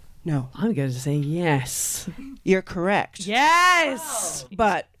no. No. I'm going to say yes. You're correct. Yes.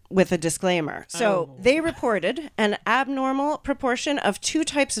 But with a disclaimer. So they reported an abnormal proportion of two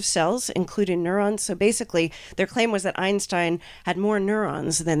types of cells, including neurons. So basically, their claim was that Einstein had more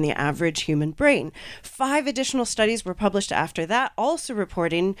neurons than the average human brain. 5 additional studies were published after that, also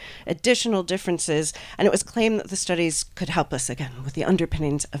reporting additional differences. And it was claimed that the studies could help us again with the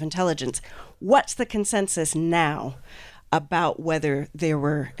underpinnings of intelligence. What's the consensus now about whether there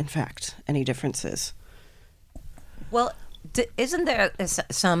were, in fact, any differences? Well, isn't there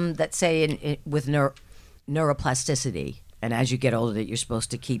some that say with neuroplasticity, and as you get older, that you're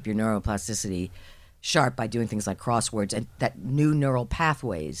supposed to keep your neuroplasticity sharp by doing things like crosswords, and that new neural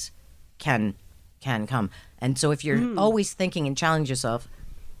pathways can come. And so if you're always thinking and challenge yourself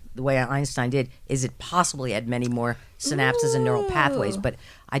the way Einstein did, is it possible he had many more synapses and neural pathways? But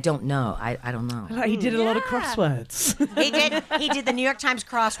I don't know. I don't know. Like he did a lot of crosswords. He did the New York Times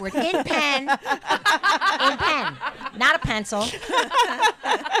crossword in pen. In pen. Not a pencil.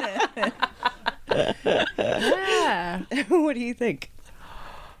 Yeah. What do you think?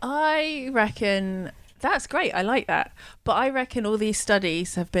 I reckon that's great. I like that. But I reckon all these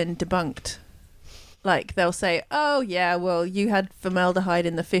studies have been debunked. Like they'll say, oh yeah, well you had formaldehyde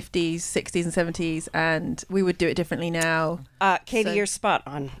in the 50s, 60s and 70s and we would do it differently now. Katie, you're spot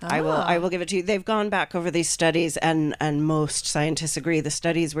on. I will give it to you. They've gone back over these studies and most scientists agree the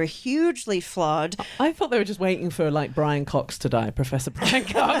studies were hugely flawed. I thought they were just waiting for like Brian Cox to die, Professor Brian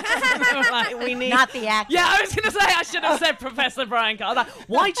Cox. Like, we need. Not the actor. Yeah, I was going to say I should have said Professor Brian Cox. Like,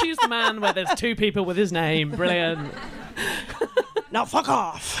 why choose the man where there's 2 people with his name? Brilliant. Now fuck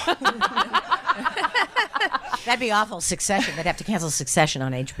off. That'd be awful. Succession. They'd have to cancel Succession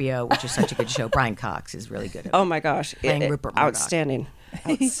on HBO, which is such a good show. Brian Cox is really good at it. Oh my gosh. Playing Rupert Murdoch. Outstanding.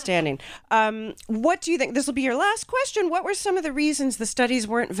 Outstanding. What do you think? This will be your last question. What were some of the reasons the studies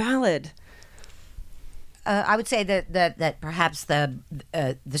weren't valid? I would say that perhaps the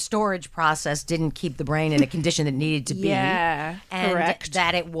storage process didn't keep the brain in a condition that needed to be. Yeah, and correct.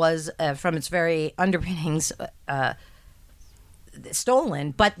 that it was from its very underpinnings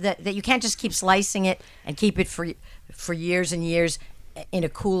stolen, but that you can't just keep slicing it and keep it for years and years in a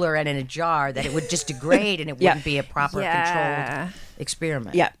cooler and in a jar, that it would just degrade and it wouldn't be a proper controlled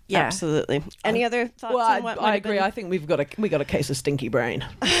experiment. Yeah, absolutely. Any other thoughts on what I might have agree. been? I think we got a case of stinky brain.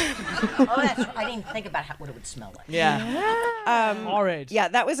 Oh, that's right. I didn't think about what it would smell like. Yeah. Horrid. Yeah,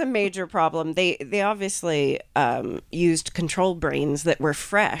 that was a major problem. They obviously used control brains that were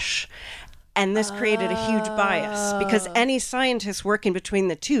fresh. And this created a huge bias because any scientist working between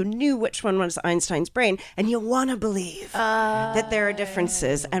the two knew which one was Einstein's brain. And you'll want to believe that there are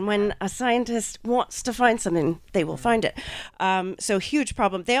differences. And when a scientist wants to find something, they will find it. So huge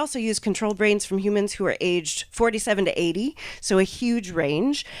problem. They also use control brains from humans who are aged 47 to 80. So a huge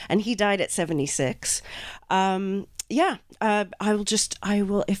range. And he died at 76. I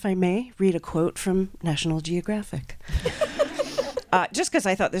will, if I may, read a quote from National Geographic. Just because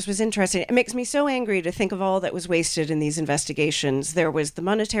I thought this was interesting. It makes me so angry to think of all that was wasted in these investigations. There was the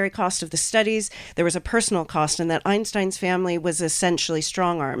monetary cost of the studies, there was a personal cost, and that Einstein's family was essentially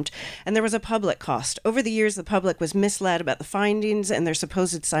strong-armed. And there was a public cost. Over the years, the public was misled about the findings and their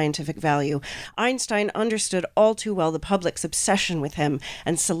supposed scientific value. Einstein understood all too well the public's obsession with him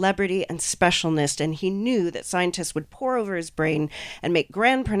and celebrity and specialness, and he knew that scientists would pore over his brain and make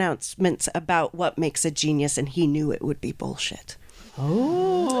grand pronouncements about what makes a genius, and he knew it would be bullshit.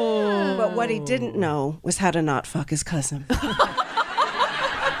 Oh. But what he didn't know was how to not fuck his cousin.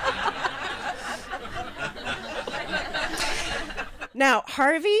 Now,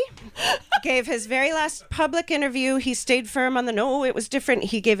 Harvey gave his very last public interview. He stayed firm on the no, it was different.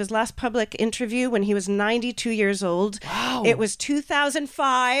 He gave his last public interview when he was 92 years old. Wow. It was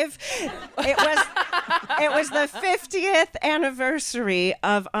 2005. It was the 50th anniversary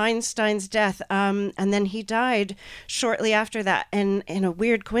of Einstein's death. And then he died shortly after that. And in a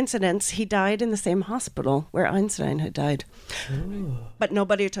weird coincidence, he died in the same hospital where Einstein had died. Ooh. But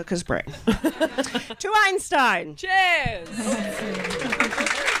nobody took his brain. To Einstein. Cheers.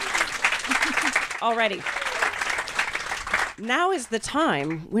 Already. Now is the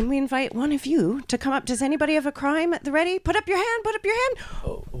time when we invite one of you to come up. Does anybody have a crime at the ready? Put up your hand. Put up your hand.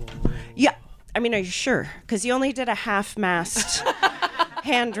 Oh. Yeah. I mean, are you sure? Because you only did a half-mast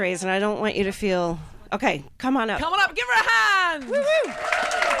hand raise, and I don't want you to feel... Okay, come on up. Come on up. Give her a hand. Woo-woo.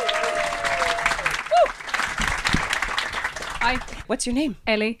 Hi. What's your name?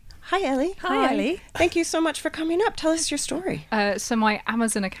 Ellie. Hi, Ellie. Hi, Ellie. Thank you so much for coming up. Tell us your story. So my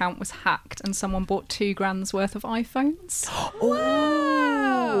Amazon account was hacked and someone bought $2,000 worth of iPhones.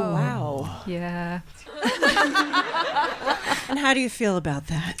 Wow. Yeah. And how do you feel about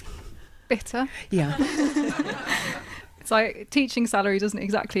that? Bitter. Yeah. It's like teaching salary doesn't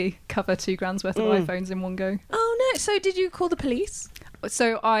exactly cover $2,000 worth of iPhones in one go. Oh, no. So did you call the police?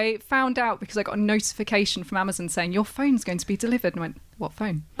 So I found out because I got a notification from Amazon saying your phone's going to be delivered. And I went, what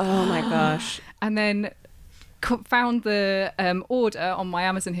phone? Oh my gosh. And then found the order on my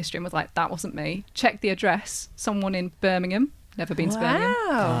Amazon history and was like, that wasn't me. Checked the address, someone in Birmingham. Never been to Birmingham.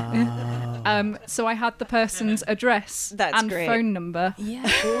 Wow. So I had the person's address and great. phone number. Yeah.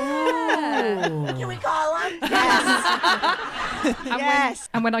 Can we call him? Yes. Yes.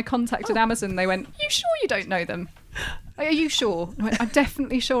 And when I contacted Amazon, they went, you sure you don't know them? Are you sure? I went, I'm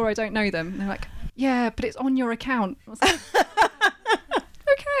definitely sure I don't know them. And they're like, yeah, but it's on your account. I was like,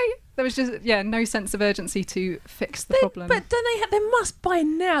 okay. There was just, no sense of urgency to fix the problem. But don't they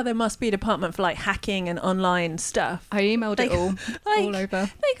there must be a department for like hacking and online stuff. I emailed it all over.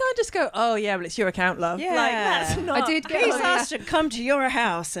 They can't just go, oh yeah, well it's your account, love. Yeah. Like that's not. I did get Please ask to come to your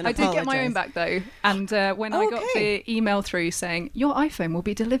house and I did get my apologise. own back though. And when I got the email through saying, your iPhone will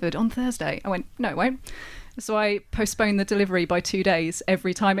be delivered on Thursday, I went, no, it won't. So I postponed the delivery by 2 days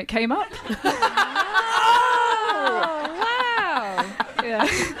every time it came up. Yeah.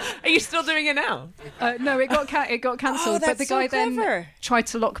 Are you still doing it now? No, it got cancelled. But the guy then tried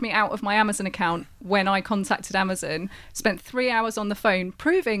to lock me out of my Amazon account when I contacted Amazon. Spent 3 hours on the phone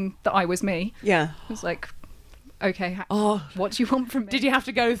proving that I was me. Yeah. I was like, okay, what do you want from me? Did you have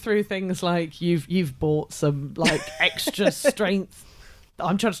to go through things like you've bought some like extra strength?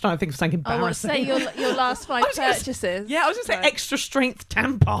 I'm just trying to think of something embarrassing. Oh, say your last 5 purchases. Yeah, I was going to say extra strength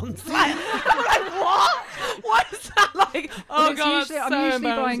tampons. Like, what? What is that like? Oh, God, I'm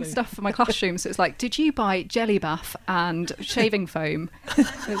usually buying stuff for my classroom. So it's like, did you buy jelly bath and shaving foam?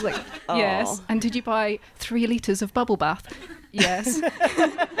 It was like, yes. And did you buy 3 litres of bubble bath? Yes. Can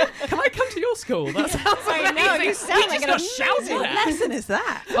I come to your school? That sounds like amazing. You sound like got shouted What at. lesson is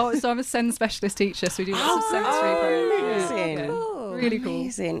that? Oh, so I'm a SEND specialist teacher, so we do lots of sensory programs. Amazing. Really cool.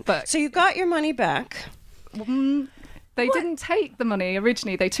 Amazing. But so you got your money back. they didn't take the money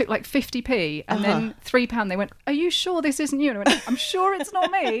originally. They took like 50p and then £3. They went, are you sure this isn't you? And I went, I'm sure it's not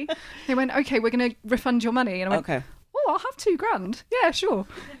me. They went, okay, we're going to refund your money. And I went, Okay. oh, I'll have $2,000. Yeah, sure.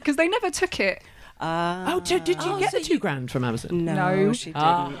 Because they never took it. Did you get the $2,000 from Amazon? No, she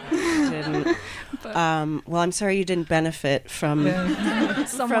didn't. She didn't. Well, I'm sorry you didn't benefit from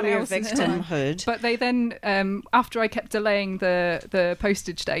Someone your else. victimhood. But they then, after I kept delaying the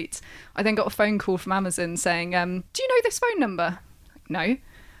postage date, I then got a phone call from Amazon saying, do you know this phone number? No.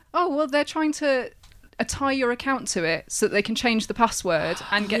 oh, well, they're trying to tie your account to it so that they can change the password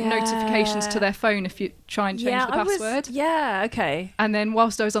and get notifications to their phone if you try and change the password. Okay. And then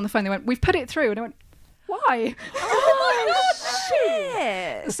whilst I was on the phone, they went, we've put it through. And I went, why? Oh my God,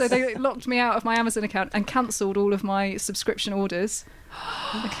 shit. So they locked me out of my Amazon account and cancelled all of my subscription orders.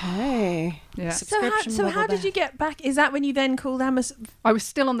 Okay. Yeah. So how did you get back? Is that when you then called Amazon? I was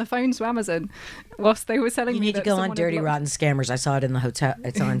still on the phone to Amazon whilst they were telling You me need to that go on someone had Dirty locked- Rotten Scammers. I saw it in the hotel.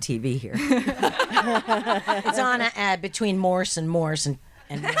 It's on TV here. It's on between Morse and Morse and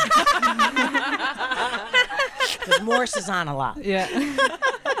because Morse is on a lot. Yeah.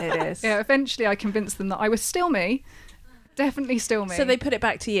 It is. Yeah, eventually I convinced them that I was still me. Definitely still me. So they put it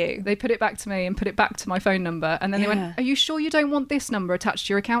back to you? They put it back to me and put it back to my phone number. And then they went, are you sure you don't want this number attached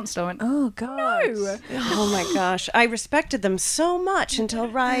to your account still? I went, oh, God. No. Oh, my gosh. I respected them so much until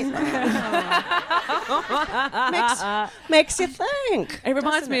right now. Makes you think. It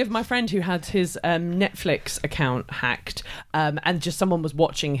reminds me of my friend who had his Netflix account hacked, and just someone was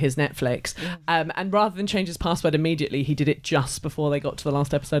watching his Netflix. And rather than change his password immediately, he did it just before they got to the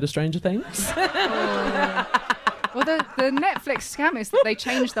last episode of Stranger Things. Well, the Netflix scam is that they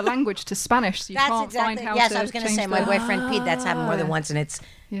changed the language to Spanish, so you can't find how to Yes, I was going to say, change my the- boyfriend Pete, that's happened more than once, and it's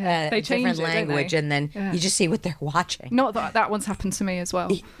They a different changed it, don't language, they? and then you just see what they're watching. Not that one's happened to me as well.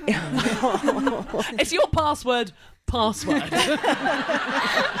 It's your password.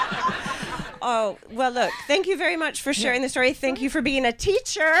 Oh, well, look, thank you very much for sharing the story. Thank you for being a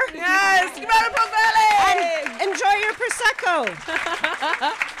teacher. Yes, Valley! And enjoy your Prosecco.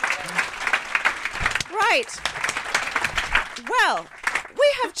 Right. Well, we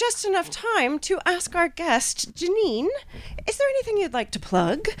have just enough time to ask our guest, Janine, is there anything you'd like to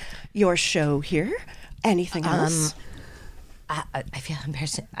plug? Your show here? Anything else? I feel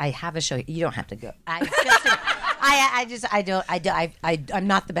embarrassed. I have a show. You don't have to go. I'm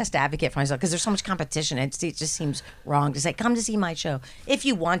not the best advocate for myself because there's so much competition. It just seems wrong to say, come to see my show. If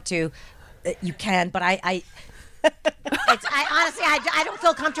you want to, you can. But I honestly, I don't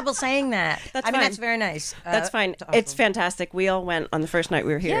feel comfortable saying that. That's I mean, fine. that's very nice. That's fine. awesome. It's fantastic. We all went on the first night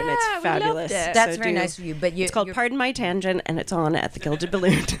we were here, and it's Yeah, we fabulous. loved it. That's very nice of you. But It's called Pardon My Tangent, and it's on at the Gilded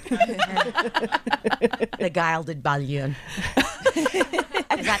Balloon. The Gilded Balloon.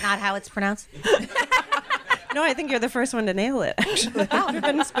 Is that not how it's pronounced? No, I think you're the first one to nail it, actually.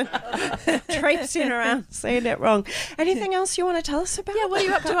 Everyone's been traipsing around saying it wrong. Anything else you want to tell us about? Yeah, what are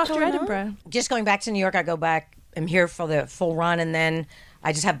you up to after Going on? Edinburgh? Just going back to New York, I go back. I'm here for the full run, and then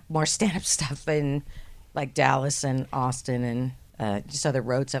I just have more stand-up stuff in like Dallas and Austin and just other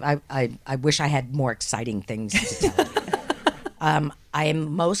road stuff. I wish I had more exciting things to tell you. I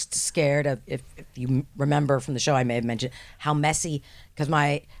am most scared of, if you remember from the show, I may have mentioned how messy, because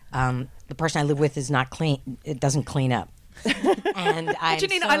my the person I live with is not clean. It doesn't clean up. And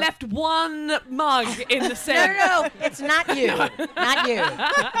Janine, I left one mug in the sink. No, it's not you. Not you.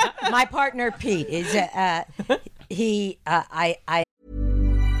 My partner Pete is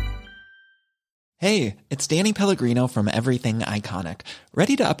Hey, it's Danny Pellegrino from Everything Iconic.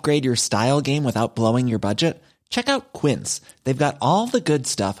 Ready to upgrade your style game without blowing your budget? Check out Quince. They've got all the good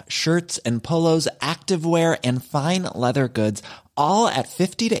stuff, shirts and polos, activewear, and fine leather goods, all at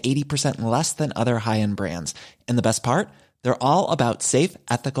 50 to 80% less than other high-end brands. And the best part? They're all about safe,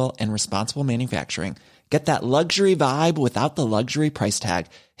 ethical, and responsible manufacturing. Get that luxury vibe without the luxury price tag.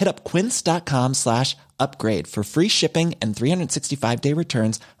 Hit up quince.com/upgrade for free shipping and 365-day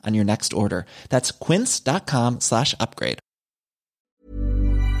returns on your next order. That's quince.com/upgrade.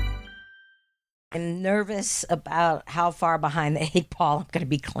 I'm nervous about how far behind the 8 ball I'm going to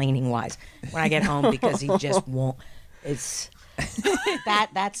be cleaning wise when I get home because he just won't. It's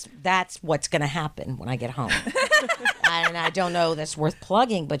that's what's going to happen when I get home. And I don't know that's worth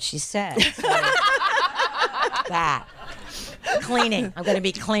plugging, but she said so that cleaning. I'm going to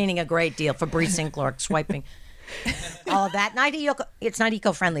be cleaning a great deal. Fabrice St. Clark swiping all of that. It's not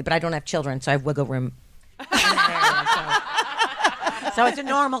eco-friendly, but I don't have children, so I have wiggle room. In that area, so it's a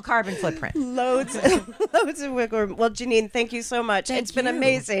normal carbon footprint. Loads of wiggle room. Well, Janine, thank you so much. It's been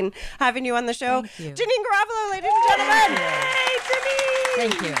amazing having you on the show. Thank you. Janine Garofalo, ladies and gentlemen. Hey, Janine.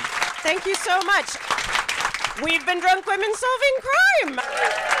 Thank you. Thank you so much. We've been Drunk Women Solving Crime.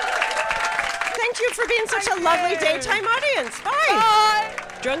 Thank you for being such a lovely daytime audience. Bye.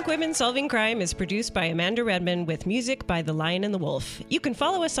 Drunk Women Solving Crime is produced by Amanda Redman with music by The Lion and the Wolf. You can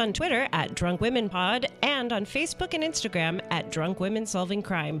follow us on Twitter at Drunk Women Pod and on Facebook and Instagram at Drunk Women Solving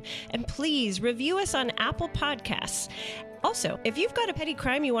Crime. And please review us on Apple Podcasts. Also, if you've got a petty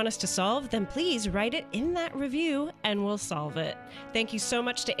crime you want us to solve, then please write it in that review and we'll solve it. Thank you so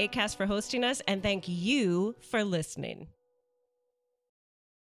much to Acast for hosting us, and thank you for listening.